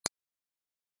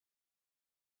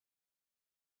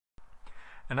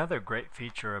Another great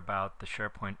feature about the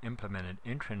SharePoint implemented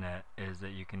intranet is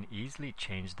that you can easily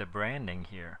change the branding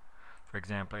here. For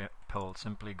example,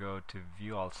 simply go to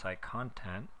View All Site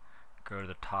Content, go to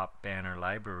the top banner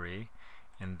library.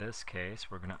 In this case,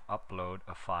 we're going to upload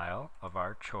a file of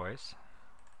our choice,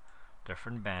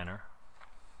 different banner,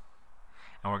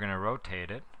 and we're going to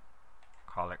rotate it,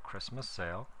 call it Christmas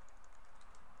Sale.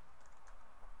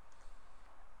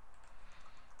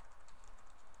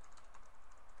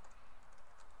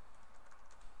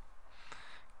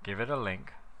 Give it a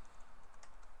link,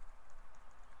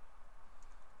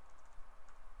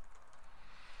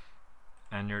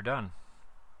 and you're done.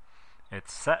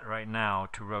 It's set right now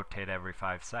to rotate every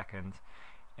 5 seconds,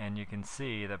 and you can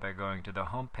see that by going to the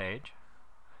home page,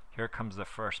 here comes the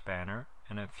first banner.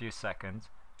 In a few seconds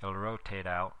it'll rotate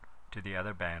out to the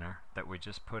other banner that we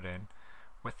just put in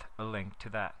with a link to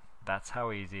that. That's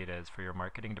how easy it is for your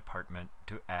marketing department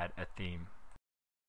to add a theme.